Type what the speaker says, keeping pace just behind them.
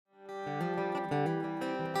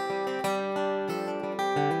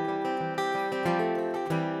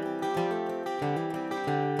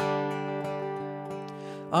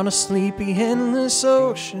on a sleepy, endless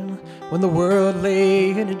ocean. When the world lay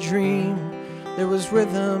in a dream, there was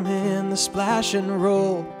rhythm in the splash and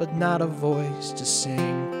roll, but not a voice to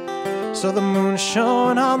sing. So the moon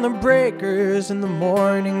shone on the breakers, and the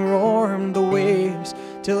morning roared the waves,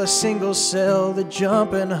 till a single cell that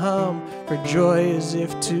jump and hum for joy as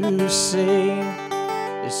if to say,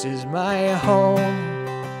 this is my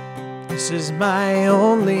home, this is my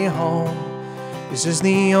only home, this is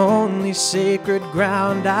the only sacred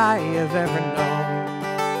ground I have ever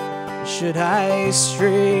known. Should I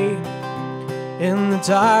stray in the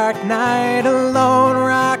dark night alone,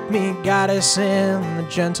 rock me, goddess, in the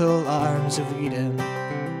gentle arms of Eden.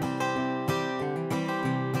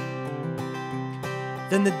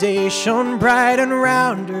 Then the day shone bright and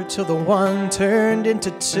round her, till the one turned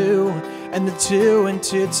into two, and the two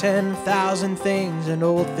into 10,000 things, and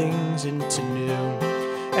old things into new.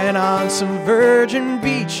 And on some virgin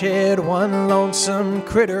beachhead, one lonesome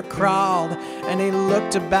critter crawled, and he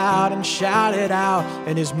looked about and shouted out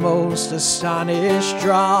in his most astonished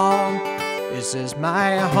drawl, this is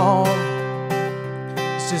my home,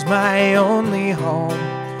 this is my only home,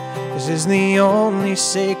 this is the only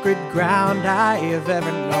sacred ground I have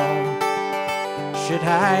ever known. Should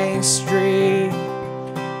I stray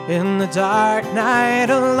in the dark night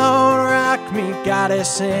alone, rock me,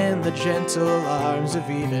 goddess, in the gentle arms of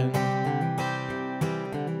Eden.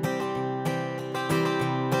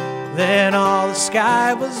 Then all the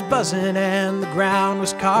sky was buzzing, and the ground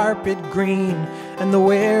was carpet green, and the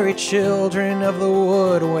weary children of the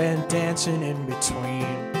wood went dancing in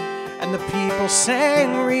between. And the people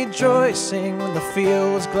sang rejoicing when the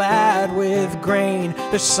field was glad with grain,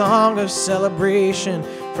 their song of celebration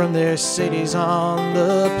from their cities on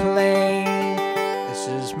the plain. This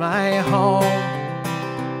is my home,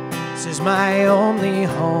 this is my only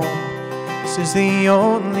home, this is the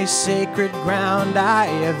only sacred ground I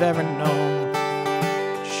have ever known.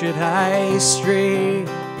 Should I stray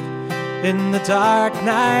in the dark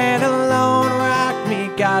night alone, rock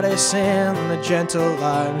me, goddess, in the gentle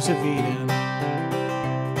arms of Eden.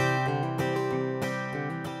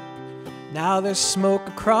 Now there's smoke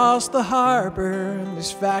across the harbor, and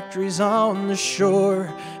there's factories on the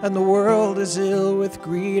shore, and the world is ill with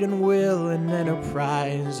greed and will and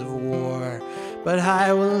enterprise of war. But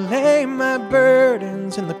I will lay my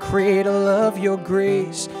burdens in the cradle of your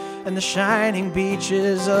grace, and the shining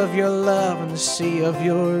beaches of your love, and the sea of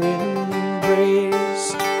your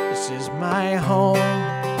embrace. This is my home,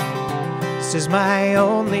 this is my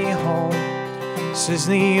only home, this is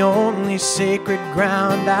the only sacred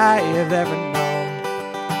ground I have ever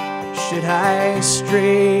known. Should I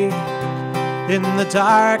stray in the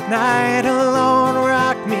dark night alone,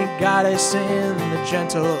 rock me, goddess, in the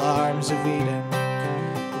gentle arms of Eden.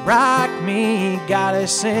 Rock me,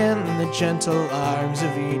 goddess, in the gentle arms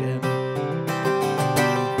of Eden.